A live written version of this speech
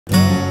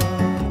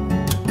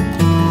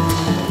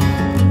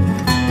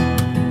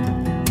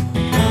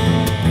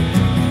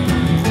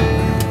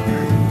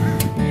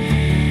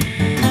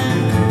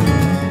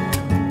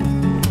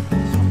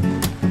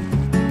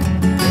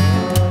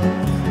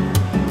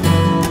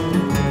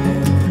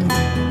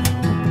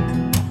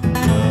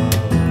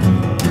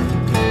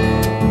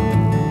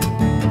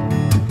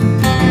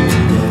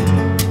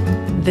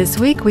This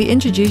week we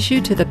introduce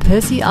you to the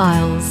Percy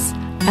Isles,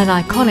 an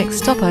iconic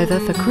stopover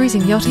for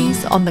cruising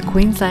yachties on the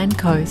Queensland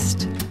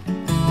coast.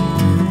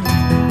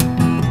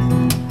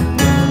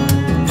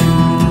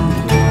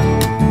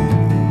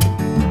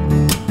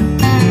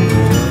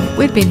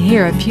 We'd been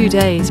here a few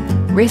days,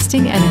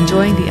 resting and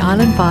enjoying the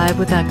island vibe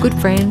with our good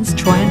friends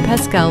Troy and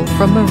Pascale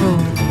from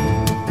Mirrol.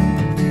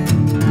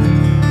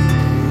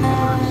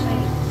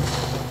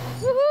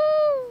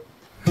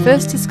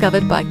 First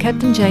discovered by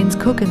Captain James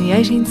Cook in the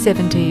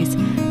 1870s,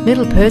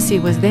 Middle Percy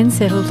was then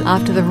settled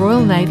after the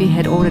Royal Navy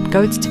had ordered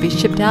goats to be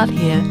shipped out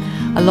here,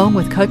 along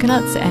with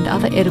coconuts and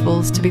other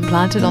edibles to be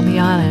planted on the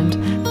island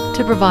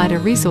to provide a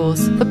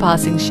resource for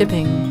passing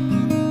shipping.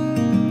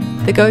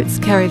 The goats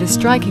carry the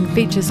striking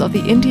features of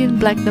the Indian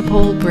Black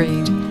Nepal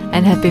breed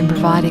and have been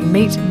providing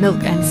meat,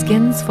 milk and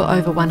skins for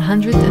over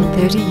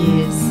 130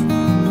 years.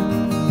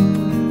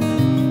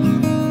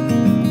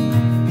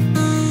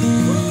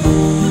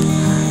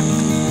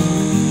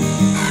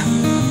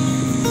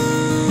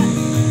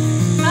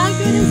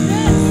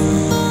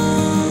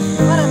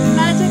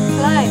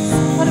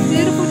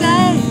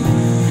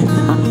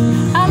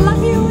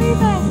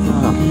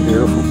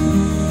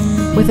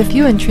 With a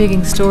few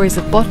intriguing stories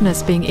of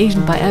botanists being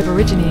eaten by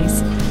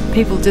Aborigines,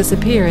 people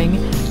disappearing,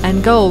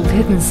 and gold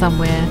hidden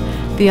somewhere,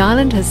 the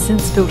island has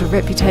since built a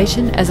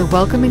reputation as a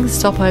welcoming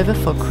stopover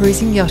for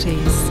cruising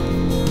yachties.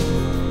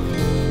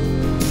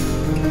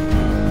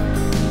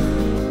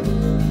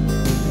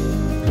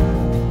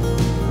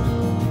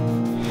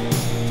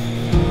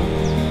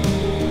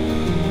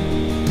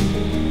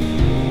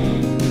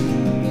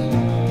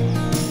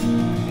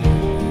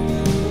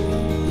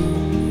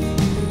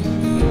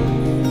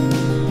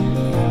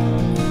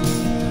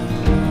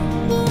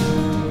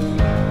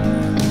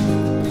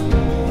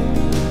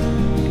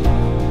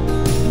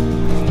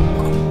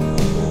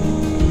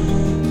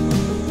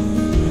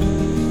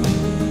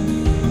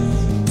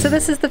 So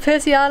this is the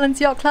Percy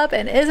Island Yacht Club,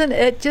 and isn't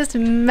it just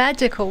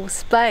magical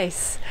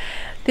space?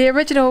 The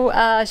original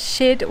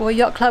shed or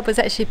yacht club was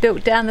actually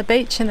built down the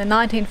beach in the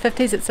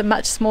 1950s. It's a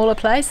much smaller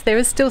place. There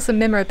is still some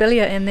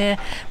memorabilia in there,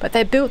 but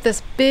they built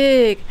this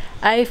big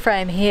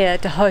A-frame here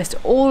to host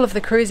all of the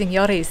cruising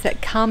yachties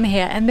that come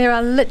here, and there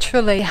are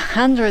literally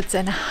hundreds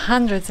and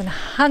hundreds and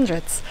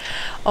hundreds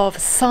of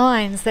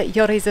signs that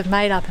yachties have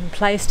made up and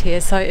placed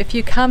here. So if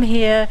you come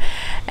here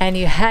and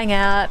you hang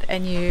out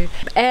and you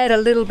add a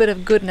little bit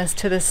of goodness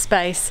to this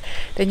space,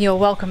 then you're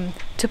welcome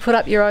to put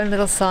up your own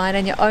little sign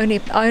and your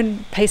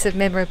own piece of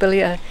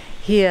memorabilia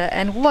here.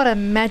 And what a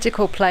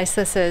magical place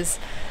this is.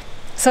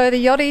 So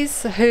the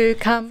yachties who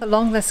come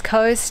along this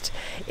coast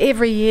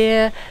every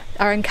year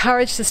are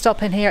encouraged to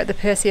stop in here at the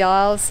Percy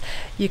Isles.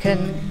 You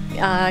can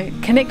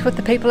connect with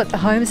the people at the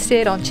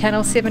homestead on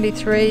Channel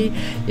 73.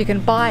 You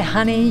can buy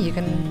honey, you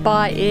can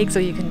buy eggs,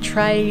 or you can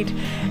trade.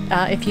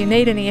 If you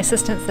need any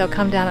assistance, they'll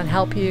come down and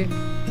help you.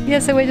 Yeah,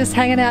 so we're just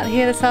hanging out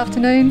here this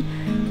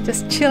afternoon,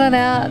 just chilling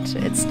out.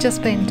 It's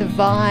just been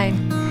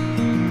divine.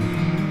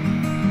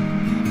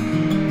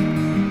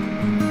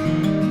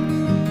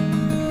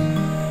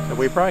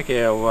 We broke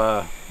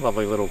our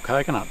lovely little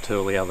coconut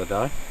tool the other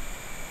day,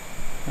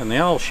 and the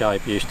old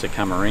shape used to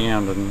come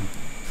around and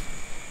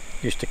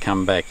used to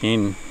come back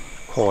in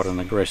quite an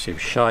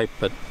aggressive shape,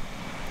 but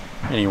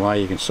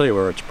anyway, you can see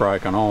where it's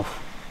broken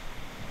off.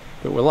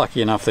 But we're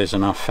lucky enough there's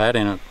enough fat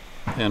in it,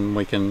 and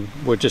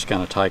we're just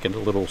going to take a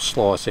little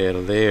slice out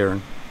of there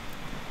and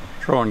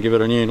try and give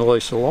it a new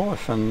lease of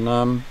life.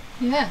 And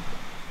yeah,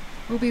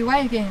 we'll be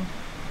away again.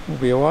 We'll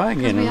be away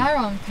again. Because we are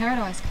on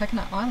Paradise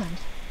Coconut Island.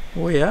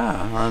 We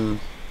are,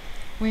 and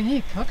we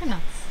need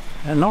coconuts.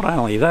 And not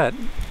only that,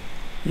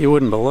 you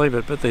wouldn't believe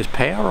it, but there's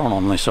power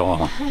on this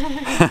island.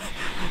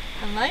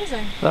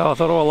 Amazing. So I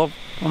thought, oh,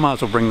 I might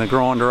as well bring the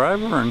grinder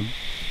over and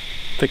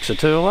fix the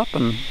tool up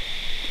and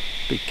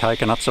be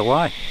coconuts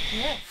away.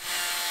 Yeah.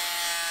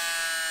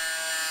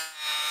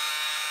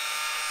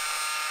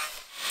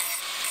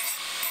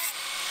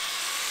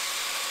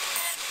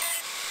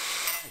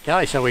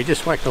 Okay, so we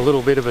just whacked a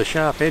little bit of a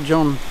sharp edge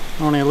on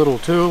our little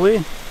tool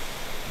here.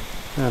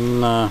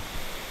 And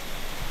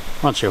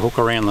once you hook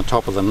around the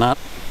top of the nut,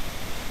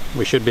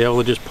 we should be able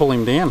to just pull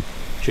him down.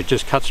 Should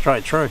just cut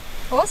straight through.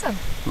 Awesome.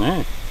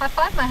 Yeah. High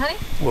five, my honey.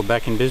 We're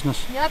back in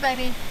business. Yeah,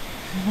 baby.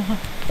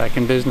 Back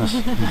in business.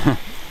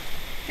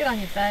 Good on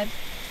you, babe.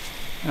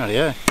 Oh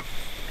yeah.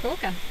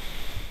 Corker.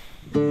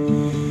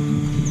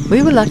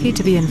 We were lucky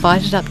to be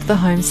invited up to the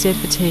homestead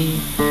for tea,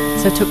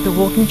 so took the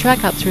walking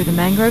track up through the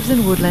mangroves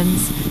and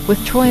woodlands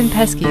with Troy and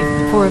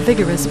Pascale for a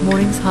vigorous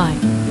morning's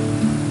hike.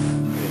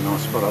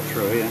 Nice spot up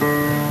through here.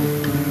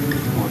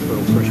 Nice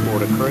little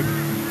freshwater creek.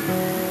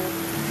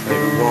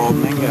 Even wild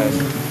mangoes.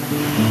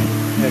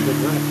 How good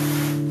is that?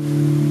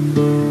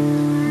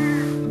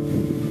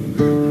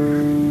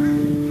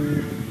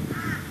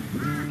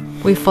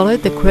 We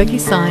followed the quirky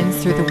signs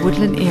through the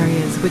woodland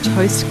areas which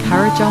host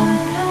Currajong,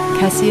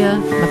 cassia,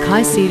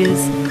 mackay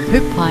cedars,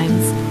 hoop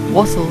pines,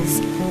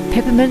 wassels,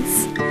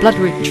 peppermints,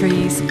 bloodroot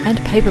trees and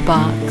paper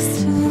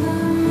barks.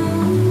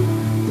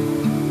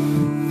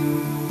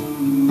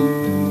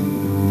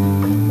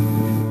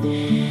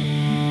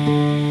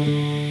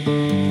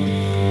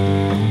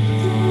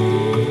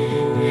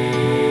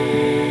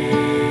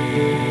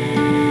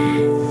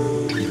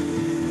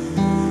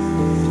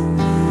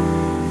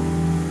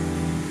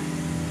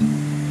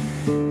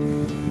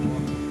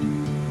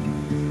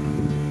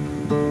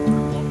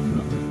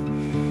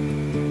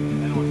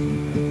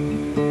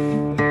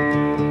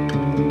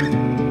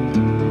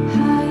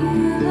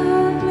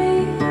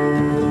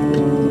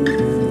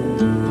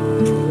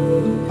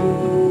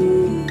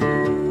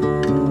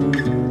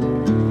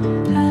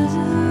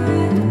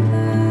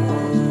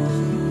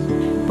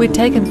 we'd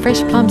taken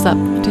fresh plums up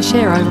to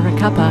share over a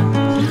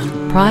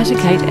cuppa, prior to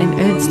Kate and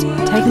Ernst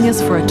taking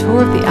us for a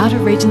tour of the outer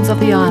regions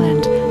of the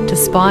island to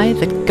spy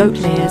the goat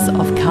lairs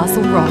of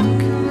Castle Rock.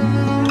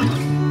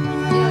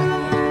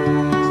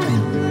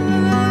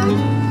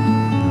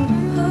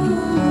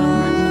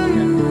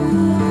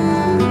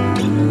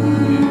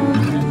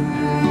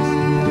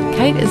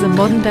 Kate is a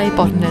modern-day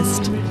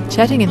botanist,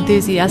 chatting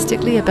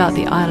enthusiastically about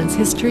the island's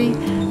history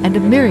and a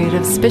myriad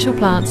of special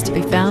plants to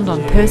be found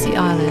on Percy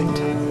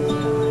Island.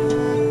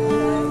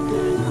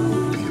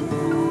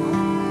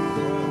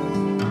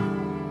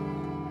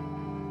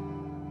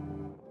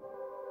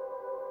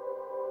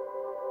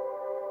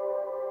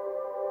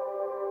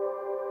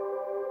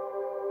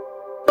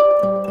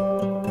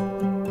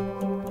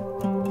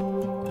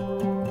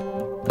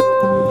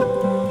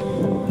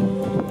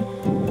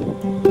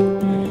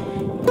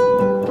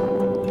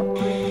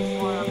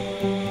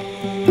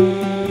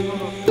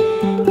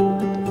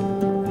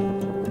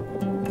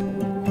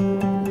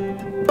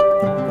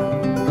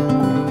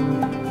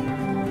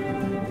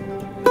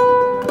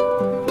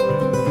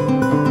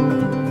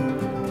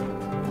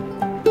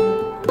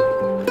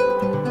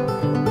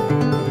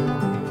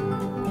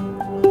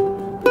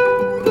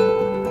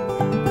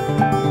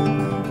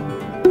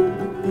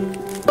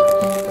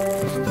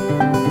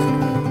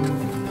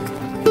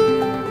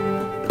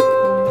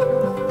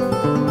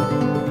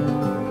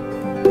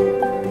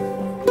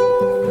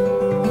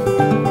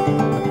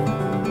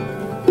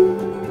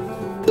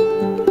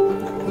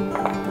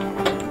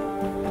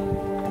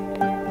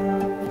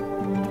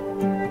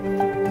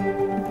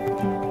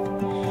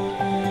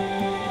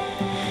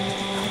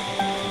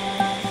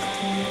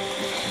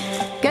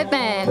 Good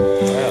man.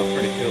 Wow,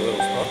 pretty cool little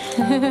spot.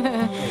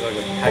 Looks like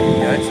a packing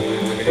gate, so we're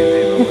going to have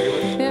a look at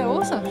it. Yeah,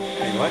 awesome.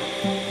 Anyway,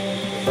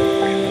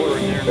 fresh water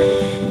in there and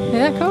everything.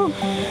 Yeah, cool.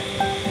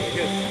 Very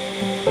good.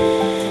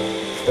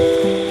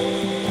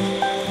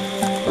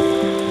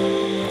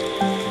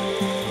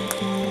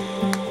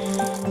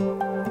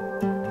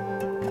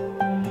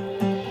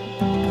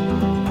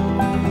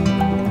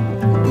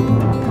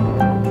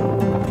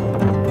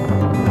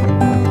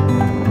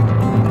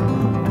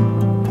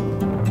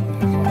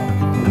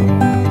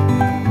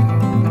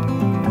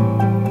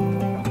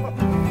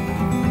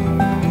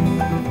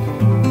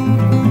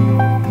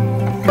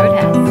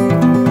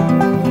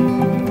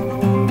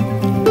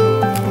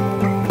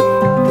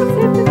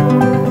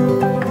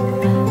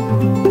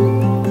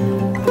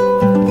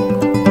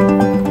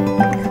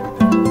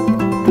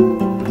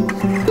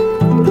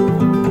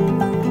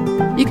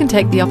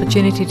 Take the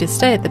opportunity to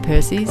stay at the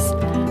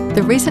Percys.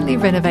 The recently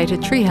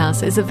renovated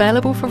treehouse is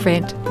available for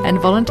rent, and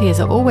volunteers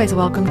are always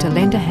welcome to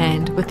lend a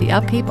hand with the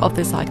upkeep of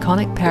this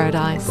iconic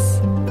paradise.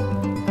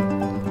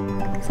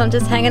 So I'm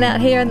just hanging out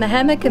here in the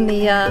hammock in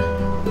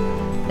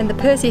the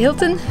Percy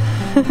Hilton.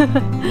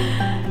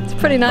 It's a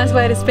pretty nice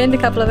way to spend a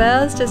couple of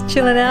hours, just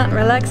chilling out and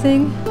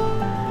relaxing.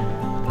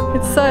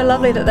 It's so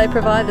lovely that they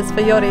provide this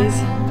for yachties.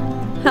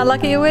 How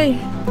lucky are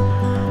we?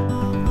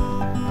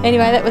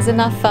 Anyway, that was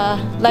enough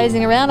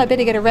lazing around. I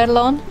better get a rattle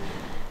on.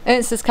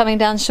 Ernst is coming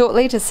down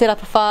shortly to set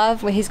up a fire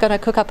where he's going to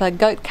cook up a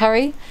goat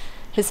curry,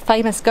 his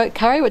famous goat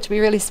curry, which will be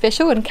really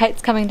special. And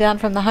Kate's coming down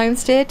from the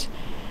homestead,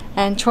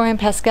 and Troy and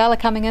Pascale are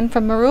coming in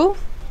from Mirrol.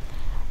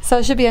 So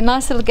it should be a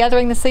nice little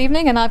gathering this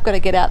evening, and I've got to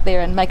get out there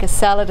and make a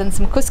salad and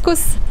some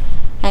couscous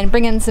and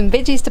bring in some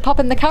veggies to pop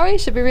in the curry.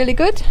 Should be really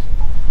good.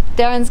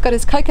 Darren's got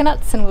his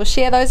coconuts and we'll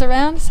share those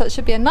around, so it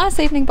should be a nice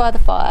evening by the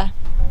fire.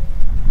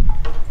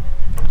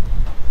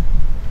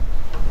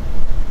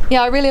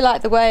 Yeah, I really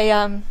like the way,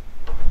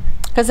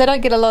 because they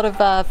don't get a lot of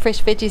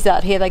fresh veggies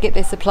out here. They get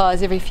their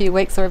supplies every few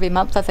weeks or every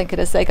month, I think it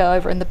is. They go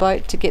over in the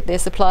boat to get their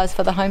supplies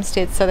for the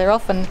homestead, so they're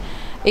often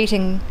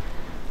eating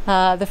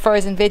the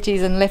frozen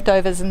veggies and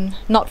leftovers and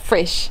not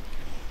fresh.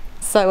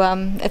 So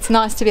it's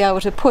nice to be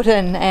able to put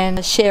in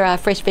and share our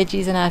fresh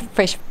veggies and our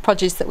fresh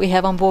produce that we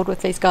have on board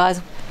with these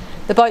guys.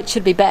 The boat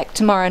should be back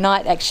tomorrow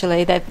night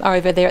actually. They are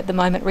over there at the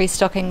moment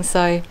restocking,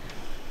 so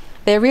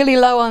they're really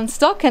low on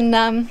stock, and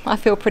I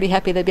feel pretty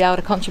happy to be able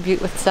to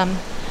contribute with some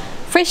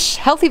fresh,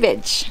 healthy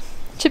veg.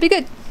 Should be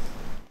good.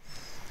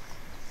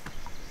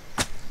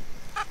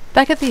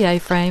 Back at the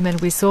A-frame, and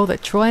we saw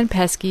that Troy and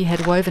Pascale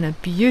had woven a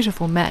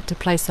beautiful mat to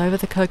place over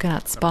the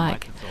coconut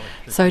spike.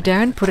 So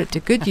Darren put it to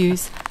good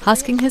use,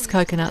 husking his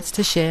coconuts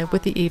to share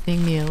with the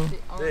evening meal.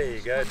 There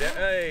you go,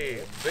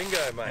 hey,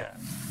 bingo mate.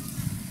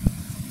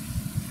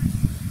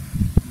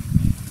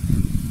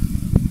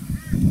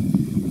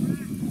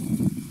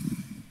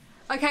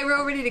 Okay, we're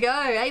all ready to go,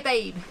 eh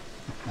babe?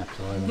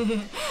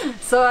 Absolutely.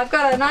 So I've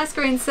got a nice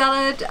green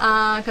salad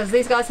because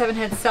these guys haven't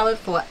had salad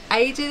for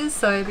ages,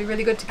 so it'd be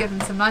really good to give them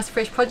some nice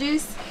fresh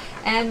produce.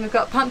 And we've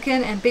got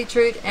pumpkin and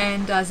beetroot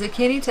and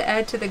zucchini to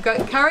add to the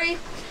goat curry.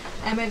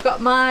 And we've got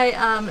my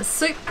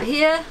soup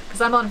here because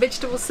I'm on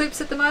vegetable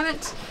soups at the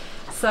moment.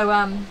 So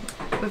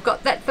we've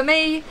got that for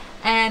me,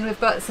 and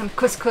we've got some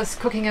couscous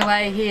cooking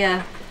away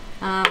here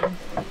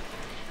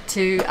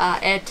to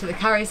add to the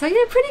curry. So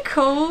yeah, pretty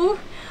cool.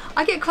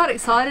 I get quite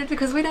excited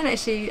because we don't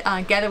actually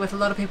gather with a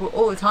lot of people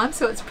all the time,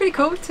 so it's pretty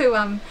cool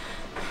to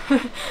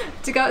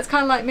to go. It's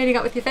kind of like meeting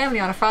up with your family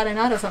on a Friday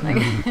night or something.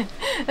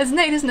 It's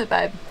neat, isn't it,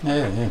 babe?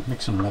 Yeah,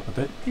 mixing them up a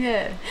bit.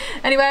 Yeah.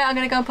 Anyway, I'm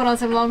going to go and put on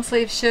some long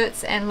sleeve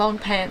shirts and long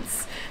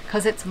pants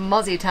because it's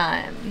mozzie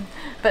time.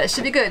 But it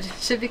should be good.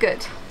 Should be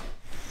good.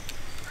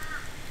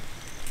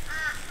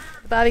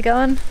 The Barbie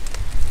going.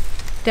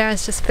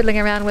 Darren's just fiddling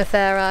around with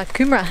our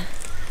kumara.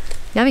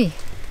 Yummy.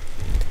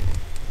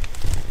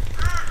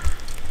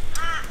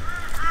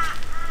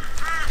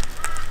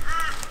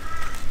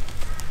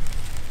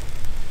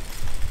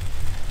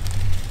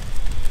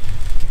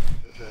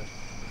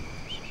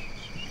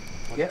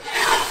 Yep.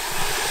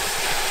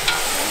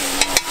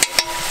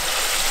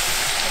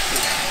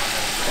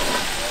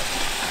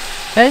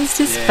 Ernst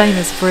is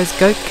famous for his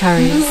goat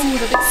curries,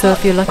 so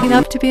if you're lucky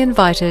enough to be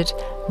invited,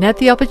 nab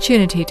the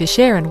opportunity to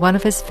share in one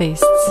of his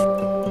feasts.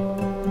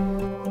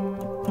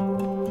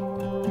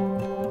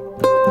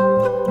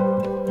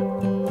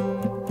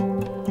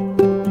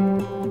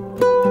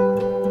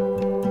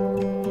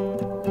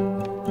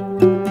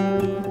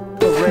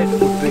 The red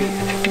would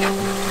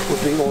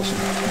be awesome.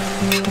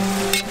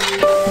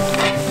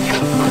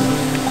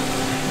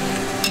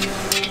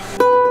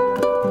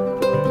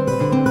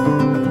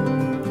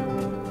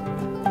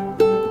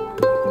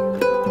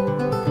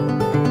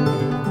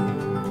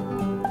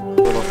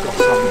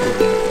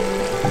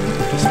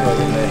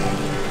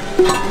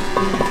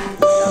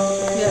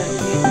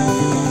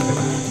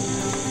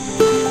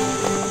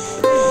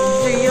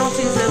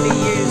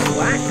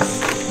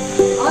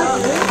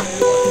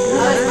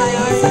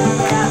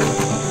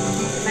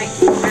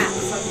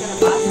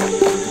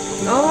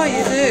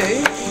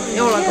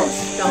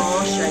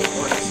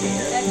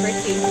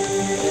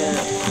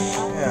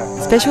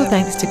 Special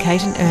thanks to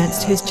Kate and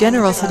Ernst, whose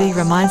generosity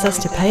reminds us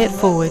to pay it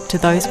forward to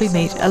those we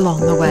meet along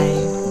the way.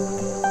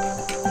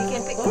 You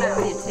can pick them out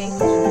with your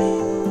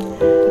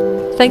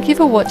teeth. Thank you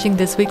for watching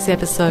this week's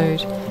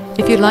episode.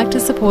 If you'd like to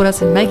support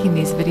us in making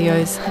these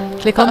videos,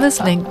 click on this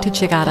link to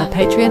check out our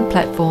Patreon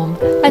platform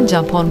and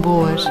jump on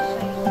board.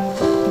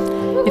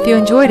 If you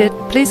enjoyed it,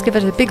 please give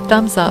it a big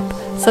thumbs up,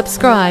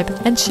 subscribe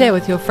and share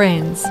with your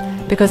friends,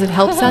 because it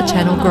helps our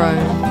channel grow.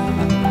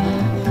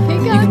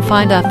 You can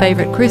find our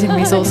favourite cruising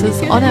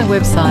resources on our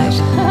website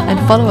and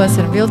follow us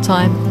in real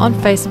time on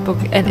Facebook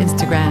and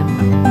Instagram.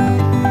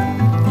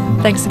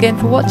 Thanks again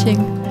for watching.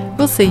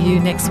 We'll see you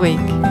next week.